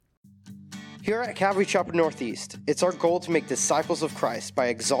Here at Calvary Chapel Northeast, it's our goal to make disciples of Christ by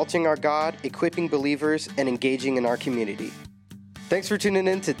exalting our God, equipping believers, and engaging in our community. Thanks for tuning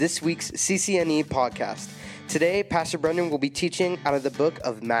in to this week's CCNE podcast. Today, Pastor Brendan will be teaching out of the book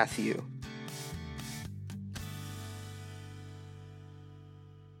of Matthew.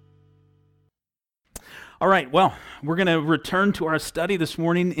 All right, well, we're going to return to our study this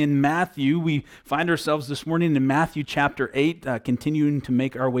morning in Matthew. We find ourselves this morning in Matthew chapter 8, continuing to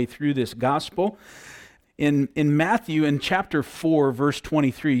make our way through this gospel. In Matthew, in chapter 4, verse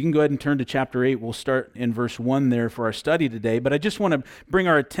 23, you can go ahead and turn to chapter 8. We'll start in verse 1 there for our study today. But I just want to bring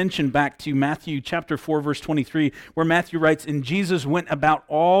our attention back to Matthew chapter 4, verse 23, where Matthew writes, "And Jesus went about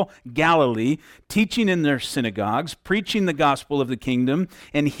all Galilee, teaching in their synagogues, preaching the gospel of the kingdom,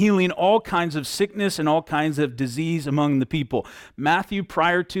 and healing all kinds of sickness and all kinds of disease among the people." Matthew,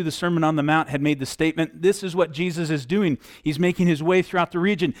 prior to the Sermon on the Mount, had made the statement, this is what Jesus is doing. He's making his way throughout the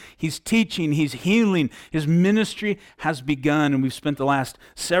region. He's teaching, he's healing. His ministry has begun, and we've spent the last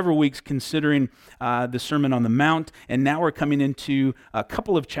several weeks considering the Sermon on the Mount, and now we're coming into a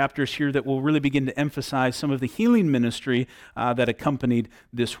couple of chapters here that will really begin to emphasize some of the healing ministry that accompanied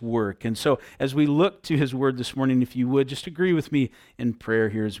this work. And so as we look to his word this morning, if you would, just agree with me in prayer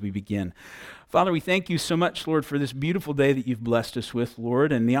here as we begin. Father, we thank you so much, Lord, for this beautiful day that you've blessed us with,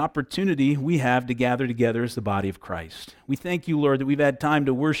 Lord, and the opportunity we have to gather together as the body of Christ. We thank you, Lord, that we've had time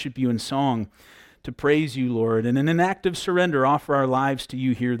to worship you in song, to praise you, Lord, and in an act of surrender, offer our lives to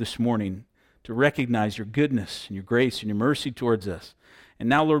you here this morning, to recognize your goodness and your grace and your mercy towards us. And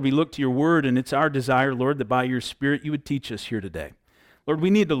now, Lord, we look to your word, and it's our desire, Lord, that by your Spirit you would teach us here today. Lord, we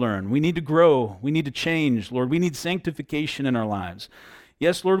need to learn. We need to grow. We need to change. Lord, we need sanctification in our lives.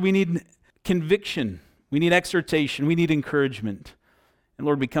 Yes, Lord, we need conviction. We need exhortation. We need encouragement. And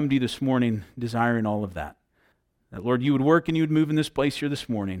Lord, we come to you this morning desiring all of that. That, Lord, you would work and you would move in this place here this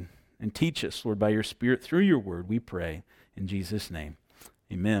morning. And teach us, Lord, by your Spirit through your word, we pray. In Jesus' name,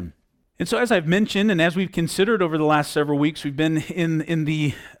 amen. And so as I've mentioned, and as we've considered over the last several weeks, we've been in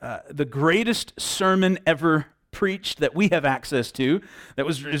the greatest sermon ever preached that we have access to, that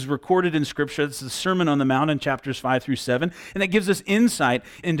is recorded in Scripture. It's the Sermon on the Mount in chapters 5 through 7, and that gives us insight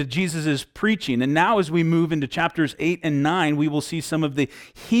into Jesus' preaching. And now as we move into chapters 8 and 9, we will see some of the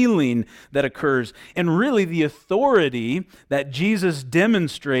healing that occurs, and really the authority that Jesus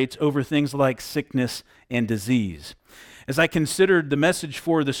demonstrates over things like sickness and disease. As I considered the message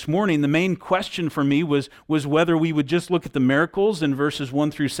for this morning, the main question for me was whether we would just look at the miracles in verses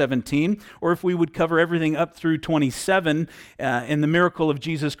 1 through 17, or if we would cover everything up through 27 in the miracle of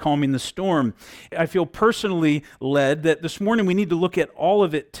Jesus calming the storm. I feel personally led that this morning we need to look at all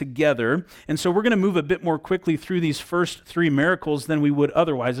of it together, and so we're going to move a bit more quickly through these first three miracles than we would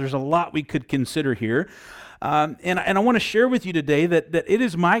otherwise. There's a lot we could consider here. And I want to share with you today that it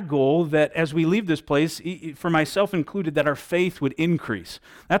is my goal that as we leave this place, for myself included, that our faith would increase.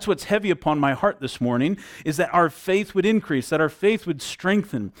 That's what's heavy upon my heart this morning, is that our faith would increase, that our faith would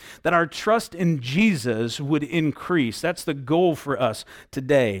strengthen, that our trust in Jesus would increase. That's the goal for us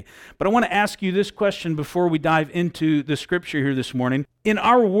today. But I want to ask you this question before we dive into the scripture here this morning. In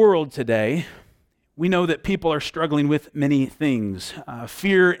our world today, we know that people are struggling with many things,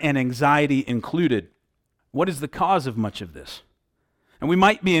 fear and anxiety included. What is the cause of much of this? And we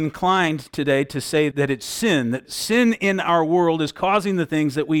might be inclined today to say that it's sin, that sin in our world is causing the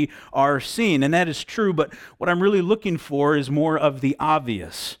things that we are seeing, and that is true, but what I'm really looking for is more of the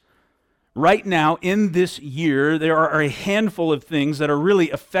obvious. Right now, in this year, there are a handful of things that are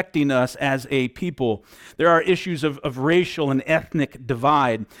really affecting us as a people. There are issues of racial and ethnic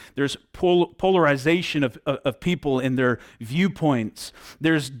divide. There's polarization of people in their viewpoints.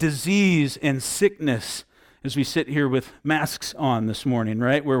 There's disease and sickness. As we sit here with masks on this morning,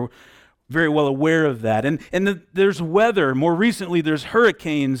 right? We're very well aware of that. And there's weather. More recently, there's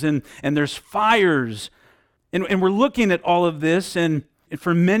hurricanes and there's fires. And we're looking at all of this, and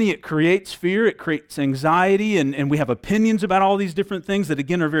for many, it creates fear, it creates anxiety, and we have opinions about all these different things that,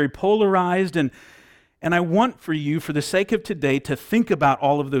 again, are very polarized. And I want for you, for the sake of today, to think about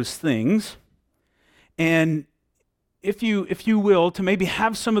all of those things, and if you will, to maybe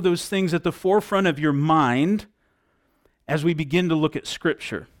have some of those things at the forefront of your mind as we begin to look at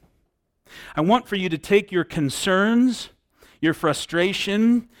Scripture. I want for you to take your concerns, your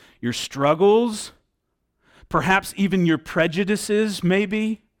frustration, your struggles, perhaps even your prejudices,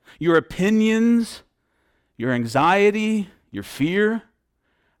 maybe, your opinions, your anxiety, your fear,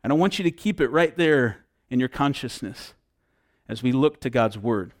 and I want you to keep it right there in your consciousness as we look to God's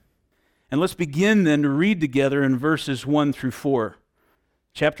Word. And let's begin then to read together in verses 1 through 4.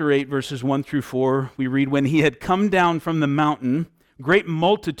 Chapter 8, verses 1 through 4, we read, "When he had come down from the mountain, great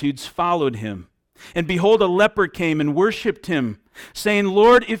multitudes followed him. And behold, a leper came and worshipped him, saying,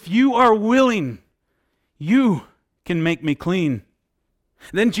 Lord, if you are willing, you can make me clean.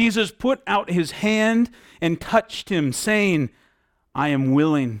 Then Jesus put out his hand and touched him, saying, I am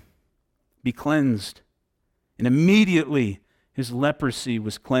willing, be cleansed. And immediately his leprosy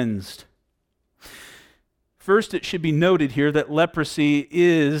was cleansed. First, it should be noted here that leprosy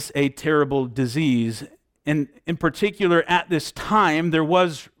is a terrible disease. And in particular, at this time, there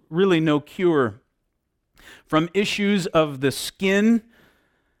was really no cure. From issues of the skin,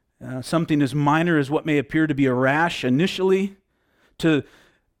 something as minor as what may appear to be a rash initially, to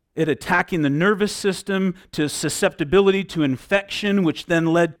it attacking the nervous system, to susceptibility to infection, which then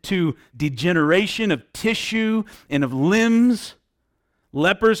led to degeneration of tissue and of limbs.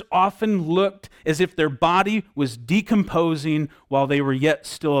 Lepers often looked as if their body was decomposing while they were yet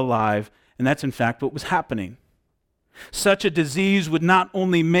still alive, and that's in fact what was happening. Such a disease would not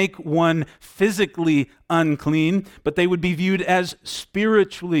only make one physically unclean, but they would be viewed as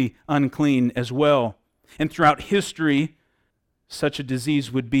spiritually unclean as well. And throughout history, such a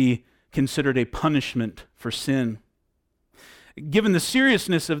disease would be considered a punishment for sin. Given the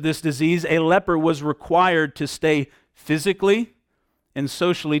seriousness of this disease, a leper was required to stay physically and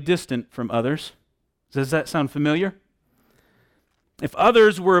socially distant from others. Does that sound familiar? If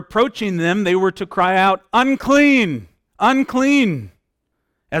others were approaching them, they were to cry out, unclean, unclean,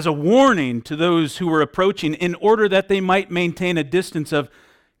 as a warning to those who were approaching in order that they might maintain a distance of,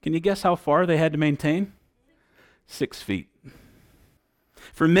 can you guess how far they had to maintain? 6 feet.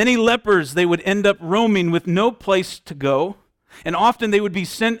 For many lepers, they would end up roaming with no place to go, and often they would be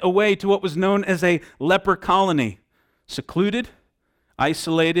sent away to what was known as a leper colony, secluded,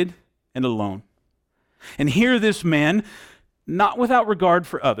 isolated, and alone. And here this man, not without regard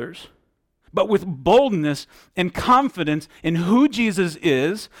for others, but with boldness and confidence in who Jesus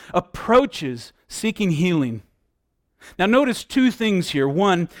is, approaches seeking healing. Now notice two things here.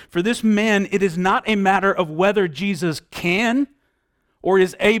 One, for this man, it is not a matter of whether Jesus can or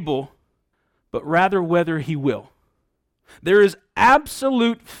is able, but rather whether he will. There is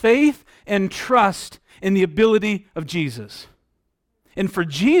absolute faith and trust in the ability of Jesus. And for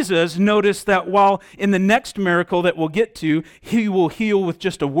Jesus, notice that while in the next miracle that we'll get to, he will heal with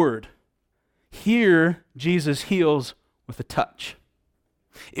just a word. Here, Jesus heals with a touch.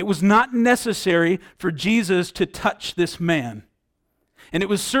 It was not necessary for Jesus to touch this man, and it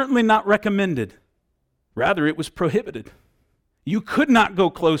was certainly not recommended. Rather, it was prohibited. You could not go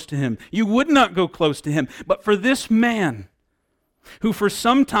close to him. You would not go close to him. But for this man, who for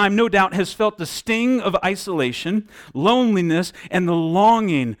some time no doubt has felt the sting of isolation, loneliness, and the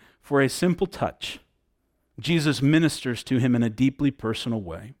longing for a simple touch, Jesus ministers to him in a deeply personal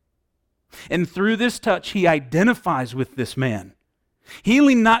way. And through this touch, he identifies with this man,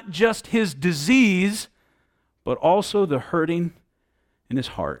 healing not just his disease, but also the hurting in his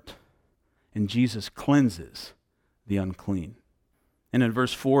heart. And Jesus cleanses the unclean. And in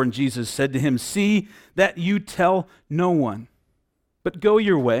verse 4, and Jesus said to him, see that you tell no one, but go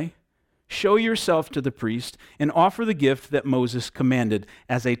your way, show yourself to the priest, and offer the gift that Moses commanded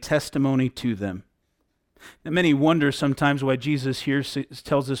as a testimony to them. Now, many wonder sometimes why Jesus here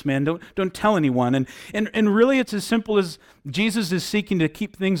tells this man, don't tell anyone. And really it's as simple as Jesus is seeking to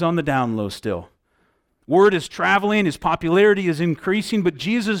keep things on the down low still. Word is traveling, his popularity is increasing, but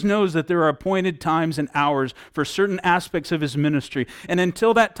Jesus knows that there are appointed times and hours for certain aspects of his ministry. And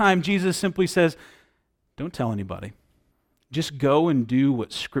until that time, Jesus simply says, don't tell anybody. Just go and do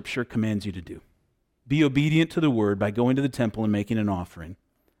what Scripture commands you to do. Be obedient to the word by going to the temple and making an offering.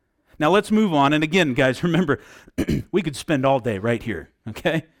 Now let's move on. And again, guys, remember, we could spend all day right here,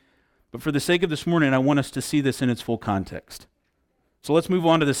 okay? But for the sake of this morning, I want us to see this in its full context. So let's move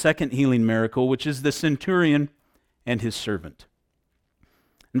on to the second healing miracle, which is the centurion and his servant.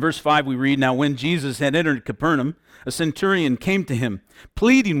 In verse 5 we read, now when Jesus had entered Capernaum, a centurion came to him,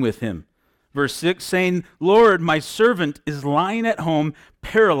 pleading with him. Verse 6, saying, Lord, my servant is lying at home,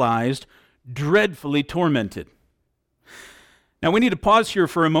 paralyzed, dreadfully tormented. Now we need to pause here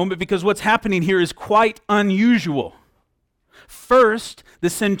for a moment because what's happening here is quite unusual. First, the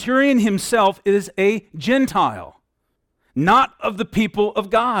centurion himself is a Gentile, not of the people of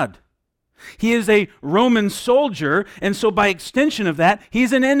God. He is a Roman soldier, and so by extension of that,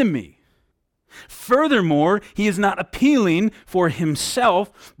 he's an enemy. Furthermore, he is not appealing for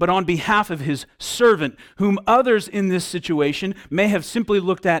himself, but on behalf of his servant, whom others in this situation may have simply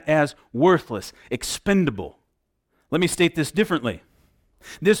looked at as worthless, expendable. Let me state this differently.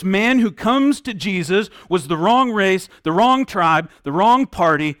 This man who comes to Jesus was the wrong race, the wrong tribe, the wrong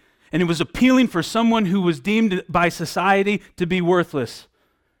party, And it was appealing for someone who was deemed by society to be worthless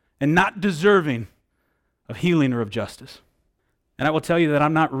and not deserving of healing or of justice. And I will tell you that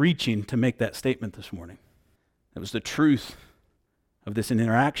I'm not reaching to make that statement this morning. That was the truth of this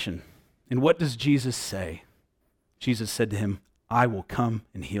interaction. And what does Jesus say? Jesus said to him, I will come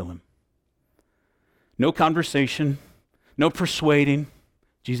and heal him. No conversation, no persuading.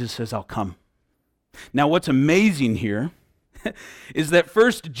 Jesus says, I'll come. Now, what's amazing here is that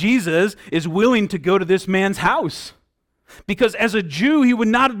first Jesus is willing to go to this man's house, because as a Jew, he would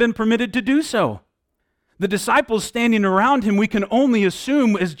not have been permitted to do so. The disciples standing around him, we can only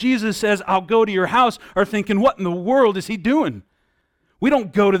assume, as Jesus says, I'll go to your house, are thinking, what in the world is he doing? We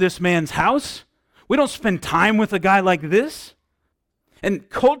don't go to this man's house. We don't spend time with a guy like this. And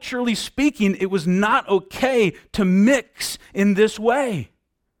culturally speaking, it was not okay to mix in this way.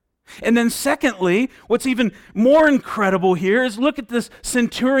 And then secondly, what's even more incredible here is look at this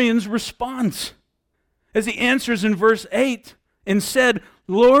centurion's response. As he answers in verse 8 and said,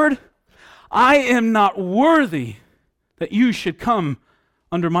 Lord, I am not worthy that you should come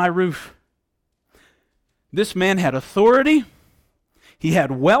under my roof. This man had authority. He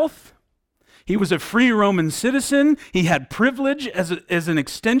had wealth. He was a free Roman citizen. He had privilege as an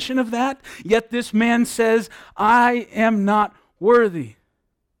extension of that. Yet this man says, I am not worthy.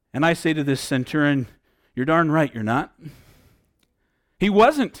 And I say to this centurion, you're darn right you're not. He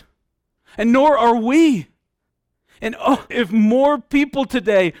wasn't. And nor are we. And if more people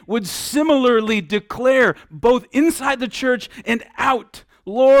today would similarly declare, both inside the church and out,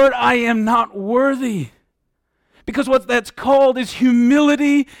 Lord, I am not worthy. Because what that's called is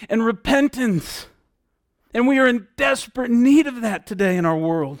humility and repentance. And we are in desperate need of that today in our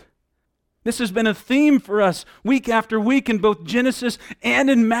world. This has been a theme for us week after week in both Genesis and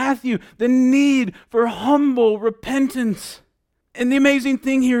in Matthew, the need for humble repentance. And the amazing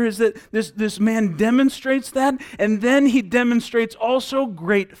thing here is that this man demonstrates that, and then he demonstrates also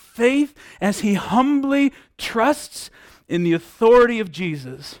great faith as he humbly trusts in the authority of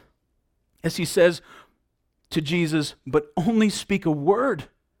Jesus. As he says to Jesus, but only speak a word,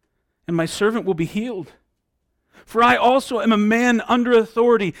 and my servant will be healed. For I also am a man under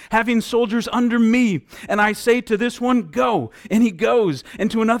authority, having soldiers under me. And I say to this one, go, and he goes. And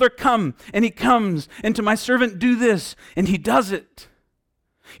to another, come, and he comes. And to my servant, do this, and he does it.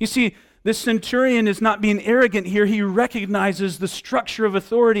 You see, this centurion is not being arrogant here. He recognizes the structure of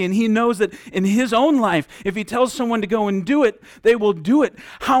authority, and he knows that in his own life, if he tells someone to go and do it, they will do it.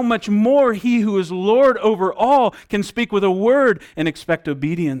 How much more he who is Lord over all can speak with a word and expect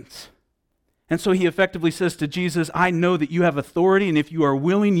obedience. And so he effectively says to Jesus, I know that you have authority, and if you are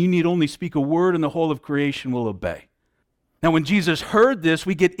willing, you need only speak a word, and the whole of creation will obey. Now, when Jesus heard this,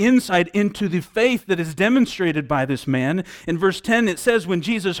 we get insight into the faith that is demonstrated by this man. In verse 10, it says, when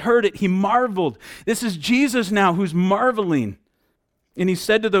Jesus heard it, he marveled. This is Jesus now who's marveling. And he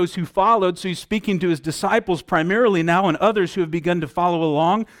said to those who followed, so he's speaking to his disciples primarily now and others who have begun to follow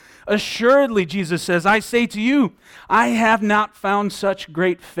along, assuredly, Jesus says, I say to you, I have not found such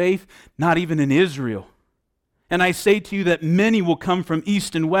great faith, not even in Israel. And I say to you that many will come from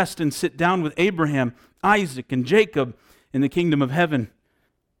east and west and sit down with Abraham, Isaac, and Jacob in the kingdom of heaven.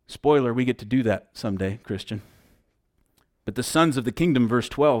 Spoiler, we get to do that someday, Christian. But the sons of the kingdom, verse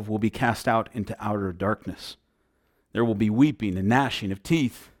 12, will be cast out into outer darkness. There will be weeping and gnashing of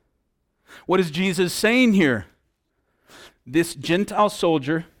teeth. What is Jesus saying here? This Gentile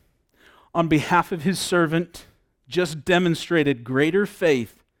soldier, on behalf of his servant, just demonstrated greater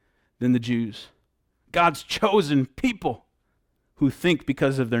faith than the Jews. God's chosen people who think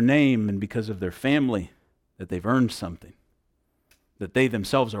because of their name and because of their family that they've earned something, that they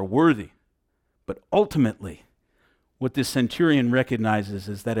themselves are worthy. But ultimately, what this centurion recognizes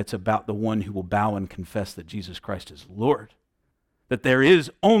is that it's about the one who will bow and confess that Jesus Christ is Lord, that there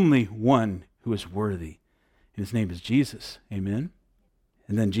is only one who is worthy, and his name is Jesus. Amen?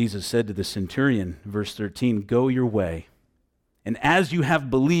 And then Jesus said to the centurion, verse 13, go your way, and as you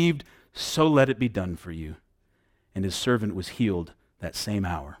have believed, so let it be done for you. And his servant was healed that same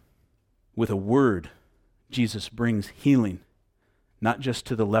hour. With a word, Jesus brings healing, not just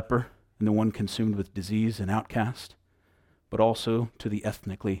to the leper and the one consumed with disease and outcast, but also to the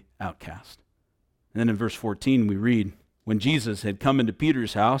ethnically outcast. And then in verse 14 we read, when Jesus had come into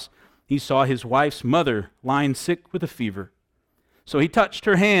Peter's house, he saw his wife's mother lying sick with a fever. So he touched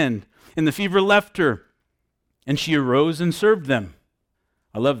her hand, and the fever left her, and she arose and served them.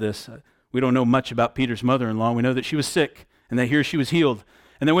 I love this. We don't know much about Peter's mother-in-law. We know that she was sick, and that here she was healed.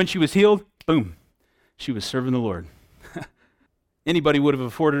 And then when she was healed, boom, she was serving the Lord. Anybody would have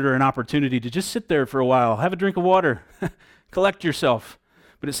afforded her an opportunity to just sit there for a while, have a drink of water, collect yourself.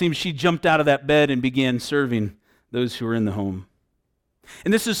 But it seems she jumped out of that bed and began serving those who were in the home.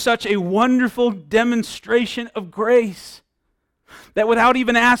 And this is such a wonderful demonstration of grace that without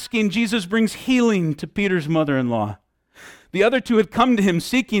even asking, Jesus brings healing to Peter's mother-in-law. The other two had come to him,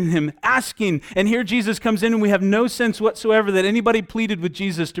 seeking him, asking, and here Jesus comes in and we have no sense whatsoever that anybody pleaded with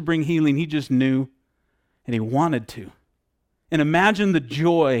Jesus to bring healing. He just knew, and he wanted to. And imagine the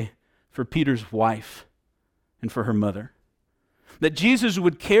joy for Peter's wife and for her mother, that Jesus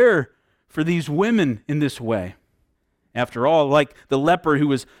would care for these women in this way. After all, like the leper who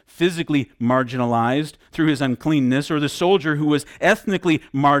was physically marginalized through his uncleanness, or the soldier who was ethnically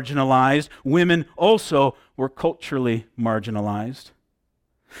marginalized, women also were culturally marginalized.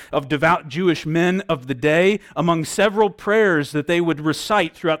 Of devout Jewish men of the day, among several prayers that they would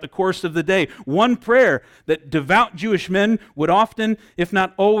recite throughout the course of the day, one prayer that devout Jewish men would often, if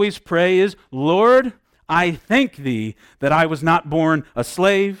not always, pray is, "Lord, I thank thee that I was not born a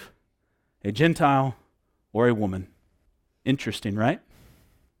slave, a Gentile, or a woman." Interesting, right?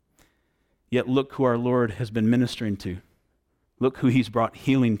 Yet look who our Lord has been ministering to. Look who he's brought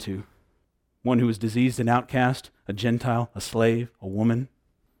healing to. One who was diseased and outcast, a Gentile, a slave, a woman.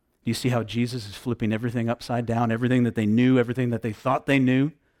 Do you see how Jesus is flipping everything upside down, everything that they knew, everything that they thought they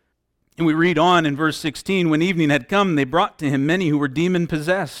knew? And we read on in verse 16, when evening had come, they brought to him many who were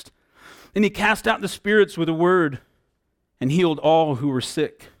demon-possessed. And he cast out the spirits with a word and healed all who were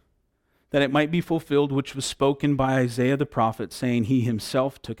sick, that it might be fulfilled which was spoken by Isaiah the prophet, saying, He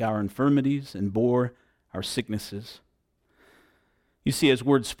himself took our infirmities and bore our sicknesses. You see, as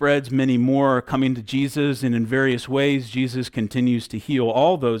word spreads, many more are coming to Jesus, and in various ways, Jesus continues to heal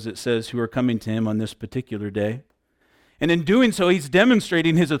all those, it says, who are coming to him on this particular day. And in doing so, he's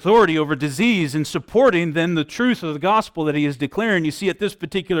demonstrating his authority over disease and supporting then the truth of the gospel that he is declaring. You see, at this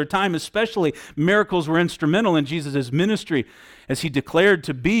particular time, especially, miracles were instrumental in Jesus' ministry as he declared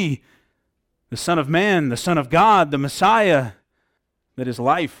to be the Son of Man, the Son of God, the Messiah, that his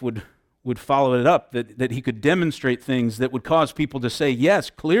life would follow it up, that he could demonstrate things that would cause people to say, yes,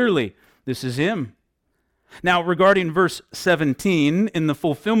 clearly, this is him. Now, regarding verse 17, in the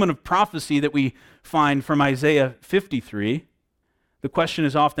fulfillment of prophecy that we find from Isaiah 53, the question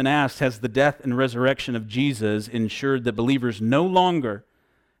is often asked, has the death and resurrection of Jesus ensured that believers no longer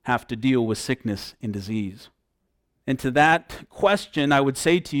have to deal with sickness and disease? And to that question, I would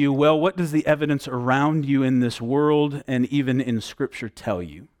say to you, well, what does the evidence around you in this world and even in Scripture tell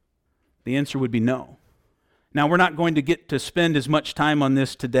you? The answer would be no. Now, we're not going to get to spend as much time on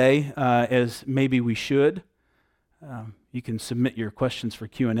this today as maybe we should. You can submit your questions for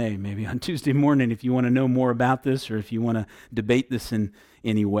Q&A maybe on Tuesday morning if you want to know more about this or if you want to debate this in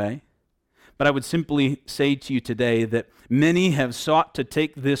any way. But I would simply say to you today that many have sought to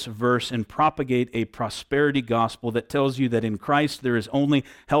take this verse and propagate a prosperity gospel that tells you that in Christ there is only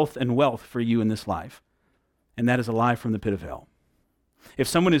health and wealth for you in this life. And that is a lie from the pit of hell. If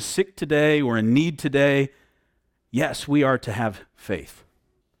someone is sick today or in need today, yes, we are to have faith.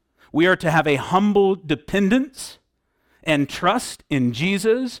 We are to have a humble dependence and trust in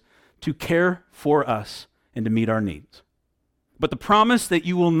Jesus to care for us and to meet our needs. But the promise that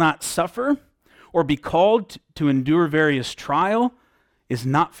you will not suffer or be called to endure various trial is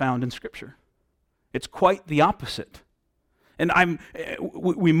not found in Scripture. It's quite the opposite. And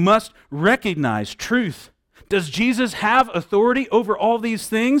we must recognize truth. Does Jesus have authority over all these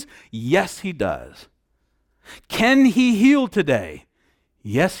things? Yes, he does. Can he heal today?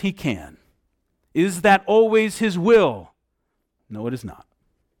 Yes, he can. Is that always his will? No, it is not.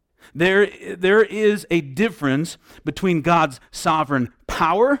 There is a difference between God's sovereign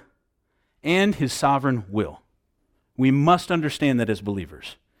power and his sovereign will. We must understand that as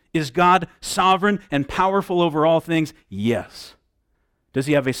believers. Is God sovereign and powerful over all things? Yes. Does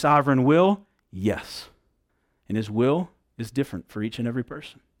he have a sovereign will? Yes. And his will is different for each and every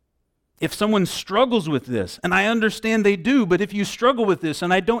person. If someone struggles with this, and I understand they do, but if you struggle with this,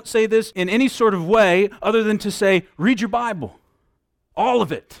 and I don't say this in any sort of way other than to say, read your Bible. All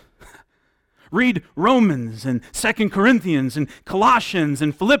of it. Read Romans and 2 Corinthians and Colossians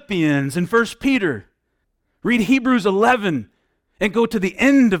and Philippians and 1 Peter. Read Hebrews 11 and go to the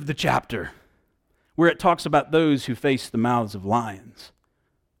end of the chapter where it talks about those who face the mouths of lions,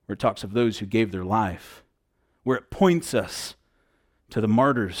 where it talks of those who gave their life, where it points us to the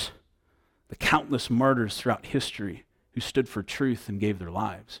martyrs, the countless martyrs throughout history who stood for truth and gave their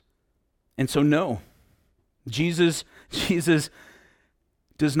lives. And so no, Jesus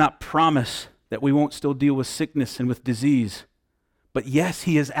does not promise that we won't still deal with sickness and with disease. But yes,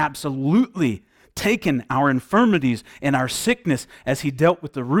 he has absolutely taken our infirmities and our sickness as he dealt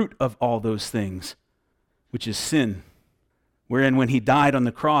with the root of all those things, which is sin, wherein when he died on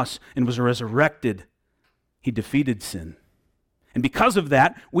the cross and was resurrected, he defeated sin. And because of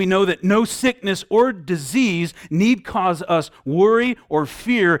that, we know that no sickness or disease need cause us worry or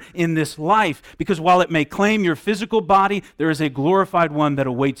fear in this life, because while it may claim your physical body, there is a glorified one that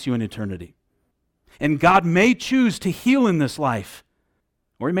awaits you in eternity. And God may choose to heal in this life,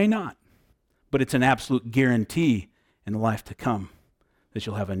 or he may not, but it's an absolute guarantee in the life to come that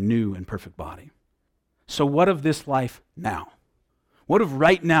you'll have a new and perfect body. So what of this life now? What of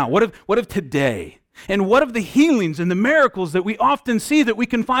right now? What of today? And what of the healings and the miracles that we often see that we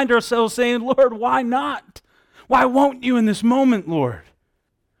can find ourselves saying, Lord, why not? Why won't you in this moment, Lord?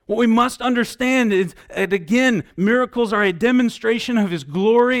 What we must understand is that, again, miracles are a demonstration of his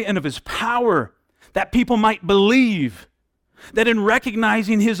glory and of his power, that people might believe. That in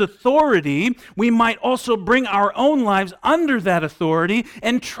recognizing his authority, we might also bring our own lives under that authority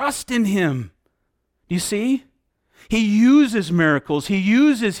and trust in him. You see? He uses miracles. He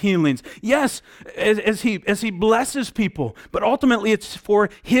uses healings. Yes, as he blesses people, but ultimately it's for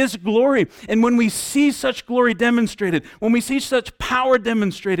his glory. And when we see such glory demonstrated, when we see such power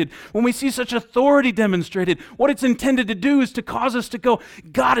demonstrated, when we see such authority demonstrated, what it's intended to do is to cause us to go,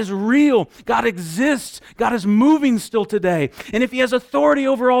 God is real. God exists. God is moving still today. And if he has authority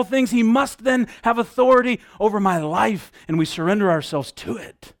over all things, he must then have authority over my life. And we surrender ourselves to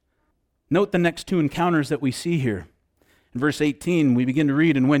it. Note the next two encounters that we see here. In verse 18, we begin to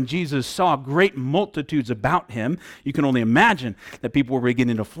read, and when Jesus saw great multitudes about him, you can only imagine that people were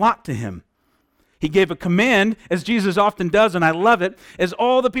beginning to flock to him. He gave a command, as Jesus often does, and I love it, as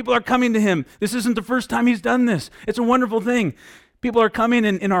all the people are coming to him. This isn't the first time he's done this. It's a wonderful thing. People are coming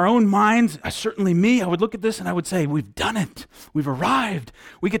in our own minds, certainly me, I would look at this and I would say, we've done it. We've arrived.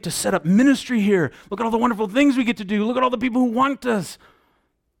 We get to set up ministry here. Look at all the wonderful things we get to do. Look at all the people who want us.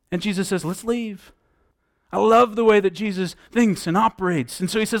 And Jesus says, let's leave. I love the way that Jesus thinks and operates. And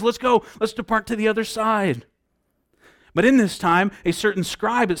so he says, let's go. Let's depart to the other side. But in this time, a certain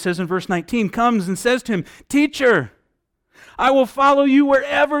scribe, it says in verse 19, comes and says to him, Teacher, I will follow you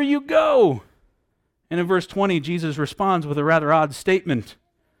wherever you go. And in verse 20, Jesus responds with a rather odd statement.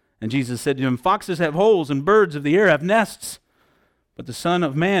 And Jesus said to him, Foxes have holes and birds of the air have nests, but the Son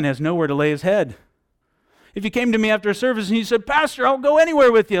of Man has nowhere to lay his head. If you came to me after a service and you said, Pastor, I'll go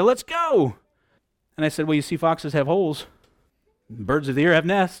anywhere with you. Let's go. And I said, well, you see, foxes have holes. Birds of the air have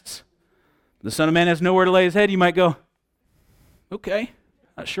nests. The Son of Man has nowhere to lay his head. You might go, okay,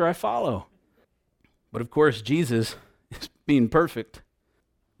 not sure I follow. But of course, Jesus is being perfect,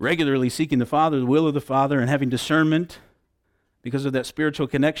 regularly seeking the Father, the will of the Father, and having discernment because of that spiritual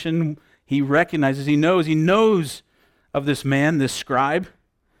connection. He recognizes, he knows of this man, this scribe.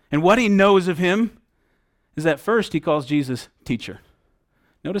 And what he knows of him is that first he calls Jesus teacher.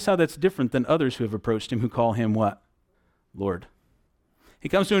 Notice how that's different than others who have approached him who call him what? Lord. He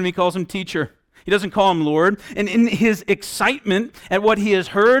comes to him and he calls him teacher. He doesn't call him Lord. And in his excitement at what he has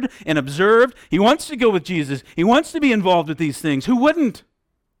heard and observed, he wants to go with Jesus. He wants to be involved with these things. Who wouldn't?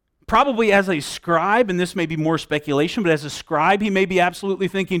 Probably as a scribe, and this may be more speculation, but as a scribe, he may be absolutely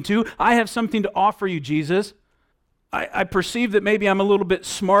thinking too, I have something to offer you, Jesus. I perceive that maybe I'm a little bit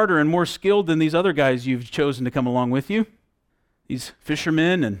smarter and more skilled than these other guys you've chosen to come along with you. These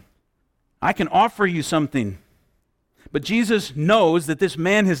fishermen, and I can offer you something. But Jesus knows that this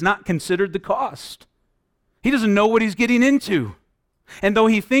man has not considered the cost. He doesn't know what he's getting into. And though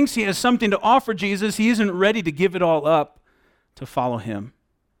he thinks he has something to offer Jesus, he isn't ready to give it all up to follow him.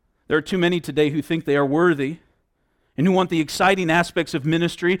 There are too many today who think they are worthy and who want the exciting aspects of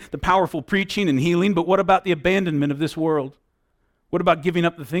ministry, the powerful preaching and healing, but what about the abandonment of this world? What about giving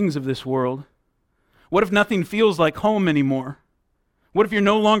up the things of this world? What if nothing feels like home anymore? What if you're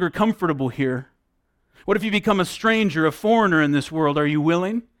no longer comfortable here? What if you become a stranger, a foreigner in this world? Are you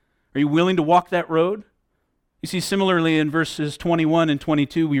willing? Are you willing to walk that road? You see, similarly in verses 21 and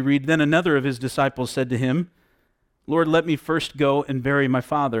 22, we read, Then another of his disciples said to him, Lord, let me first go and bury my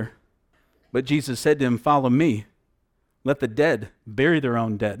father. But Jesus said to him, Follow me. Let the dead bury their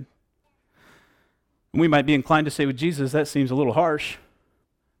own dead. And we might be inclined to say with Jesus, that seems a little harsh.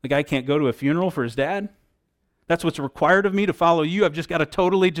 The guy can't go to a funeral for his dad? That's what's required of me to follow you. I've just got to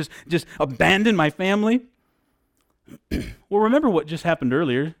totally just abandon my family. Well, remember what just happened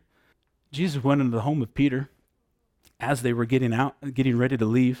earlier. Jesus went into the home of Peter as they were getting ready to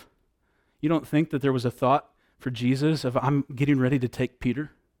leave. You don't think that there was a thought for Jesus of, I'm getting ready to take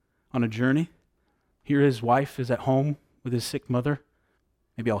Peter on a journey? Here his wife is at home with his sick mother.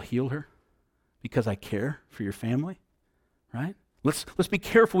 Maybe I'll heal her because I care for your family, right? Let's be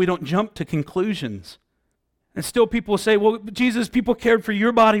careful we don't jump to conclusions. And still people say, well, Jesus, people cared for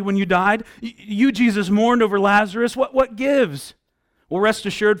your body when you died. You, Jesus, mourned over Lazarus. What gives? Well, rest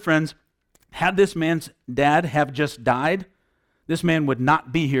assured, friends, had this man's dad have just died, this man would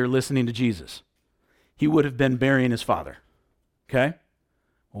not be here listening to Jesus. He would have been burying his father. Okay?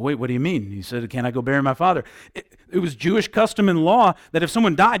 Well, wait, what do you mean? He said, can I go bury my father? It was Jewish custom and law that if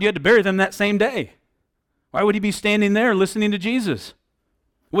someone died, you had to bury them that same day. Why would he be standing there listening to Jesus?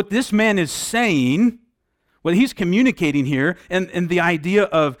 What this man is saying, what he's communicating here, and the idea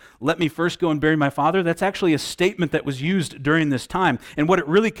of, let me first go and bury my father, that's actually a statement that was used during this time. And what it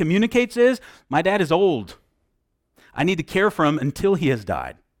really communicates is, my dad is old. I need to care for him until he has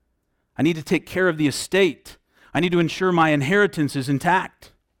died. I need to take care of the estate. I need to ensure my inheritance is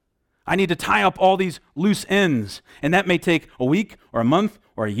intact. I need to tie up all these loose ends. And that may take a week or a month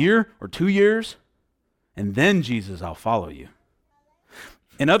or a year or 2 years. And then, Jesus, I'll follow you.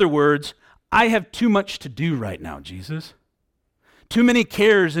 In other words, I have too much to do right now, Jesus. Too many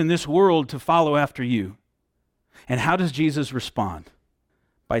cares in this world to follow after you. And how does Jesus respond?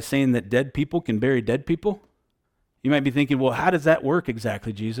 By saying that dead people can bury dead people? You might be thinking, well, how does that work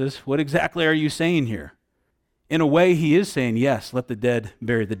exactly, Jesus? What exactly are you saying here? In a way, he is saying, yes, let the dead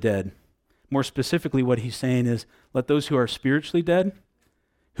bury the dead. More specifically, what he's saying is, let those who are spiritually dead,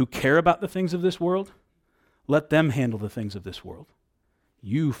 who care about the things of this world, let them handle the things of this world.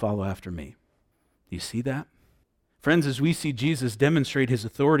 You follow after me. Do you see that? Friends, as we see Jesus demonstrate his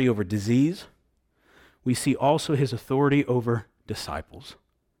authority over disease, we see also his authority over disciples.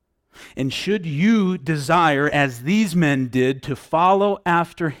 And should you desire, as these men did, to follow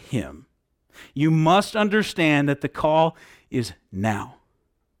after him, you must understand that the call is now.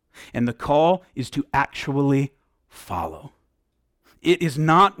 And the call is to actually follow. It is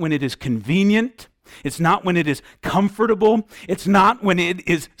not when it is convenient. It's not when it is comfortable. It's not when it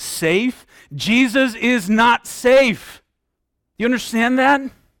is safe. Jesus is not safe. You understand that?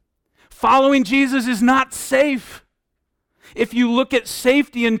 Following Jesus is not safe. If you look at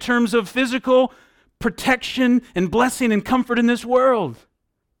safety in terms of physical protection and blessing and comfort in this world,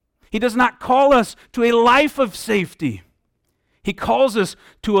 he does not call us to a life of safety. He calls us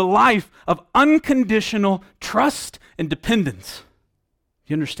to a life of unconditional trust and dependence.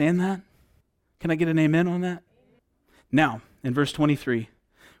 You understand that? Can I get an amen on that? Now, in verse 23,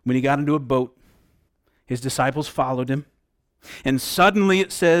 when he got into a boat, his disciples followed him. And suddenly,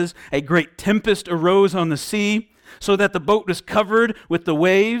 it says, a great tempest arose on the sea, so that the boat was covered with the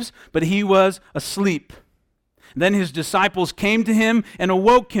waves, but he was asleep. Then his disciples came to him and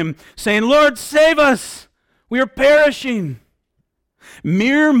awoke him, saying, Lord, save us! We are perishing.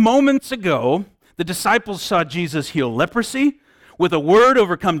 Mere moments ago, the disciples saw Jesus heal leprosy, with a word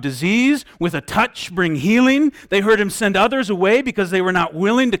overcome disease, with a touch bring healing. They heard him send others away because they were not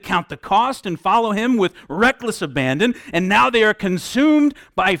willing to count the cost and follow him with reckless abandon. And now they are consumed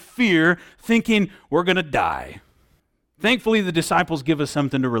by fear, thinking, we're going to die. Thankfully, the disciples give us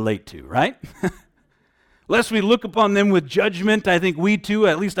something to relate to, right? Lest we look upon them with judgment, I think we too,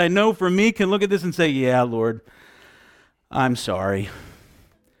 at least I know for me, can look at this and say, yeah, Lord, I'm sorry.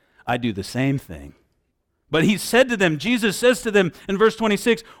 I do the same thing. But he said to them, Jesus says to them in verse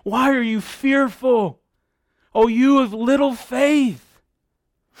 26, why are you fearful? Oh, you of little faith.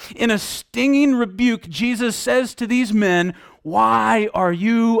 In a stinging rebuke, Jesus says to these men, why are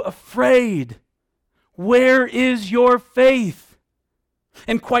you afraid? Where is your faith?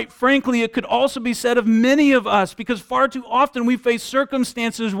 And quite frankly, it could also be said of many of us, because far too often we face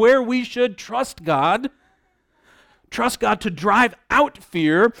circumstances where we should trust God to drive out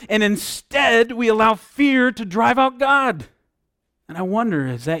fear, and instead we allow fear to drive out God. And I wonder,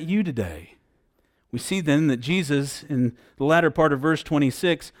 is that you today? We see then that Jesus, in the latter part of verse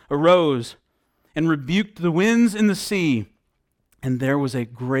 26, arose and rebuked the winds and the sea, and there was a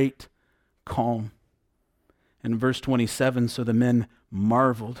great calm. In verse 27, so the men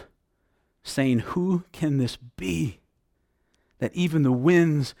marveled, saying, who can this be, that even the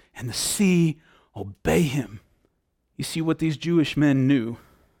winds and the sea obey him? You see, what these Jewish men knew,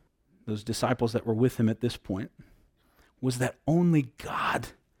 those disciples that were with him at this point, was that only God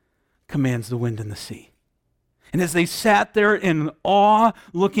commands the wind and the sea. And as they sat there in awe,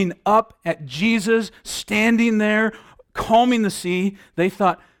 looking up at Jesus, standing there, calming the sea, they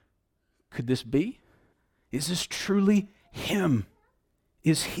thought, could this be? Is this truly him?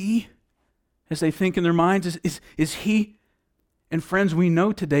 Is he? As they think in their minds, is he? And friends, we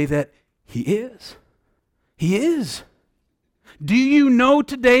know today that he is. He is. Do you know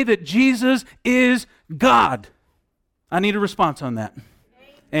today that Jesus is God? I need a response on that.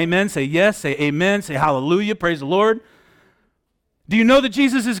 Amen. Say yes, say amen, say hallelujah, praise the Lord. Do you know that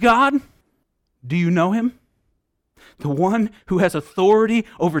Jesus is God? Do you know him? the one who has authority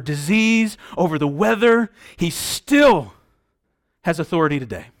over disease, over the weather, he still has authority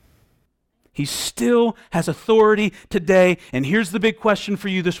today. He still has authority today. And here's the big question for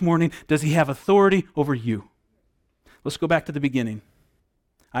you this morning. Does he have authority over you? Let's go back to the beginning.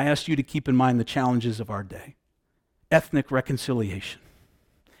 I asked you to keep in mind the challenges of our day. Ethnic reconciliation,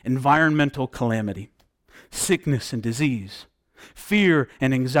 environmental calamity, sickness and disease, fear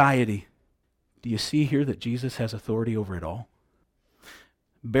and anxiety. Do you see here that Jesus has authority over it all?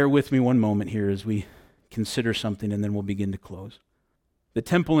 Bear with me one moment here as we consider something, and then we'll begin to close. The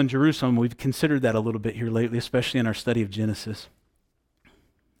temple in Jerusalem, we've considered that a little bit here lately, especially in our study of Genesis.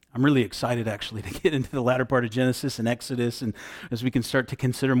 I'm really excited actually to get into the latter part of Genesis and Exodus, and as we can start to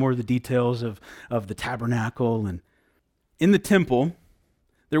consider more of the details of the tabernacle. And in the temple,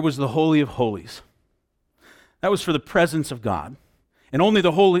 there was the Holy of Holies. That was for the presence of God. And only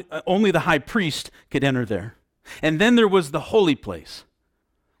the high priest could enter there. And then there was the holy place,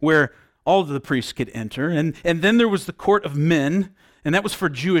 where all of the priests could enter. And then there was the court of men, and that was for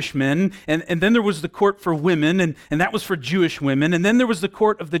Jewish men. And then there was the court for women, and that was for Jewish women. And then there was the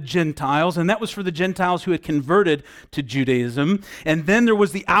court of the Gentiles, and that was for the Gentiles who had converted to Judaism. And then there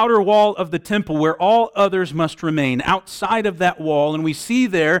was the outer wall of the temple, where all others must remain outside of that wall. And we see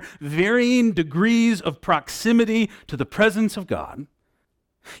there varying degrees of proximity to the presence of God.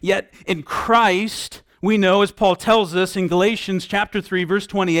 Yet in Christ, we know, as Paul tells us in Galatians chapter 3, verse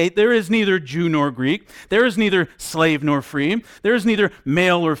 28, there is neither Jew nor Greek, there is neither slave nor free, there is neither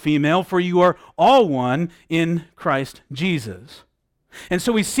male or female, for you are all one in Christ Jesus. And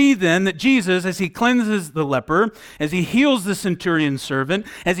so we see then that Jesus, as he cleanses the leper, as he heals the centurion's servant,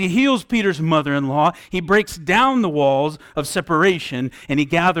 as he heals Peter's mother-in-law, he breaks down the walls of separation, and he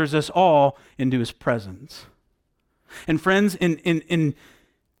gathers us all into his presence. And friends,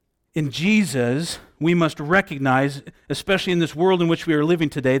 in Jesus, we must recognize, especially in this world in which we are living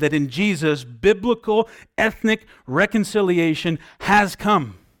today, that in Jesus, biblical ethnic reconciliation has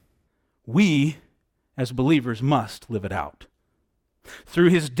come. We, as believers, must live it out. Through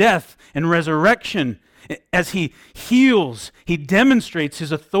his death and resurrection, as he heals, he demonstrates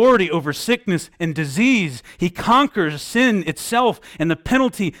his authority over sickness and disease. He conquers sin itself and the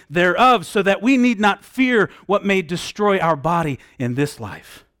penalty thereof, so that we need not fear what may destroy our body in this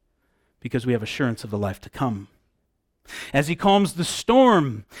life, because we have assurance of the life to come. As he calms the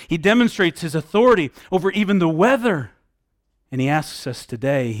storm, he demonstrates his authority over even the weather. And he asks us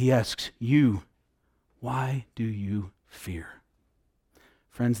today, he asks you, why do you fear?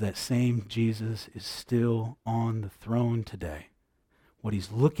 Friends, that same Jesus is still on the throne today. What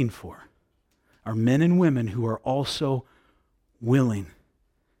he's looking for are men and women who are also willing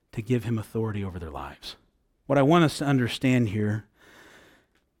to give him authority over their lives. What I want us to understand here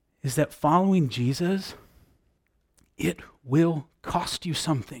is that following Jesus, it will cost you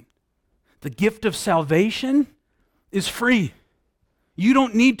something. The gift of salvation is free. You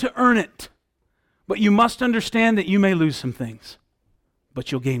don't need to earn it, but you must understand that you may lose some things,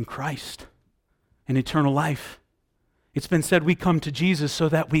 but you'll gain Christ and eternal life. It's been said we come to Jesus so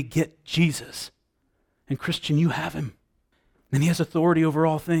that we get Jesus. And Christian, you have him. And he has authority over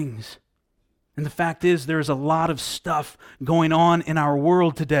all things. And the fact is, there is a lot of stuff going on in our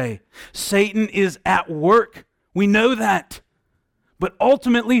world today. Satan is at work. We know that. But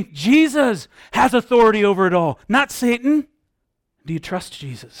ultimately, Jesus has authority over it all, not Satan. Do you trust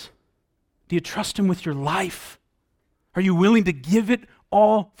Jesus? Do you trust him with your life? Are you willing to give it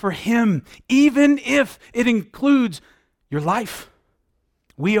all for him, even if it includes your life?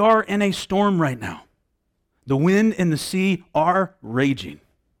 We are in a storm right now. The wind and the sea are raging.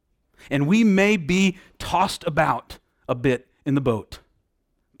 And we may be tossed about a bit in the boat,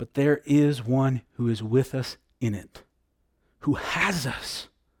 but there is one who is with us in it, who has us,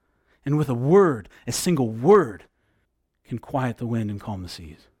 and with a word, a single word, can quiet the wind and calm the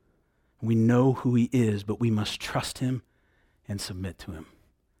seas. We know who he is, but we must trust him and submit to him.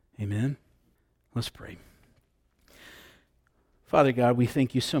 Amen? Let's pray. Father God, we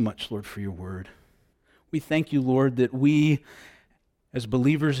thank you so much, Lord, for your word. We thank you, Lord, that we, as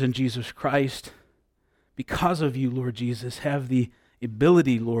believers in Jesus Christ, because of you, Lord Jesus, have the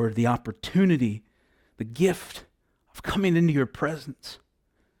ability, Lord, the opportunity, the gift of coming into your presence.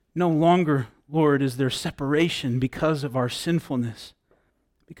 No longer, Lord, is there separation because of our sinfulness,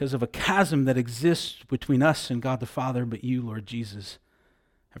 because of a chasm that exists between us and God the Father, but you, Lord Jesus,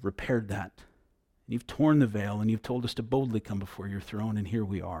 have repaired that. You've torn the veil, and you've told us to boldly come before your throne, and here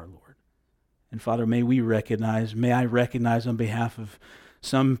we are, Lord. And Father, may I recognize on behalf of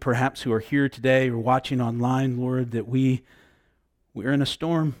some perhaps who are here today or watching online, Lord, that we're in a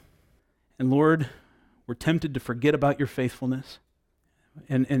storm. And Lord, we're tempted to forget about your faithfulness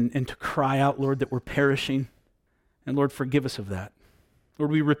and to cry out, Lord, that we're perishing. And Lord, forgive us of that.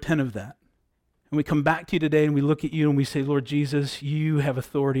 Lord, we repent of that. And we come back to you today and we look at you and we say, Lord Jesus, you have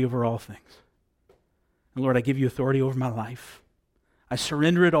authority over all things. And Lord, I give you authority over my life. I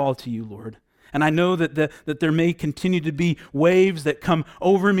surrender it all to you, Lord. And I know that there may continue to be waves that come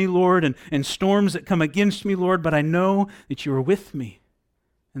over me, Lord, and storms that come against me, Lord, but I know that you are with me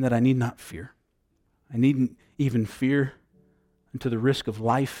and that I need not fear. I needn't even fear unto the risk of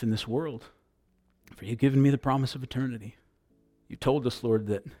life in this world, for you've given me the promise of eternity. You told us, Lord,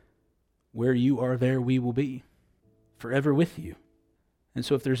 that where you are, there we will be, forever with you. And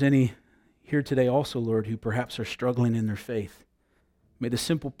so if there's any here today also, Lord, who perhaps are struggling in their faith, may the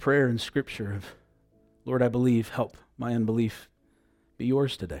simple prayer in Scripture of, Lord, I believe, help my unbelief, be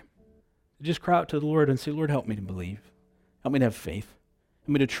yours today. Just cry out to the Lord and say, Lord, help me to believe. Help me to have faith. Help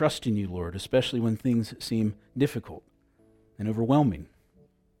me to trust in you, Lord, especially when things seem difficult and overwhelming.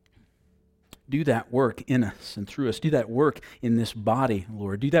 Do that work in us and through us. Do that work in this body,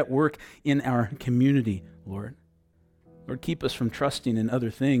 Lord. Do that work in our community, Lord. Lord, keep us from trusting in other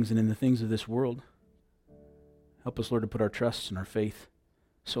things and in the things of this world. Help us, Lord, to put our trust and our faith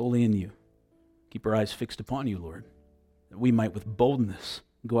solely in you. Keep our eyes fixed upon you, Lord, that we might with boldness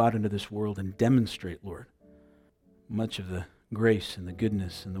go out into this world and demonstrate, Lord, much of the grace and the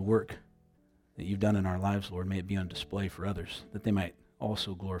goodness and the work that you've done in our lives, Lord. May it be on display for others, that they might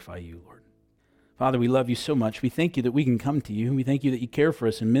also glorify you, Lord. Father, we love you so much. We thank you that we can come to you. We thank you that you care for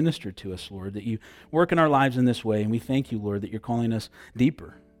us and minister to us, Lord, that you work in our lives in this way. And we thank you, Lord, that you're calling us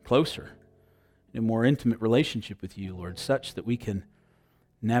deeper, closer, in a more intimate relationship with you, Lord, such that we can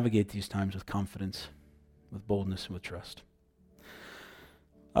navigate these times with confidence, with boldness, and with trust.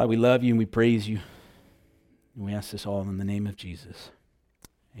 We love you and we praise you. And we ask this all in the name of Jesus.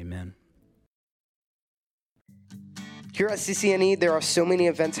 Amen. Here at CCNE, there are so many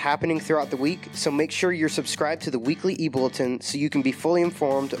events happening throughout the week, so make sure you're subscribed to the weekly e-bulletin so you can be fully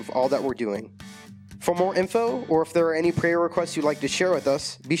informed of all that we're doing. For more info, or if there are any prayer requests you'd like to share with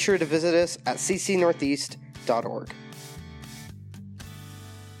us, be sure to visit us at ccnortheast.org.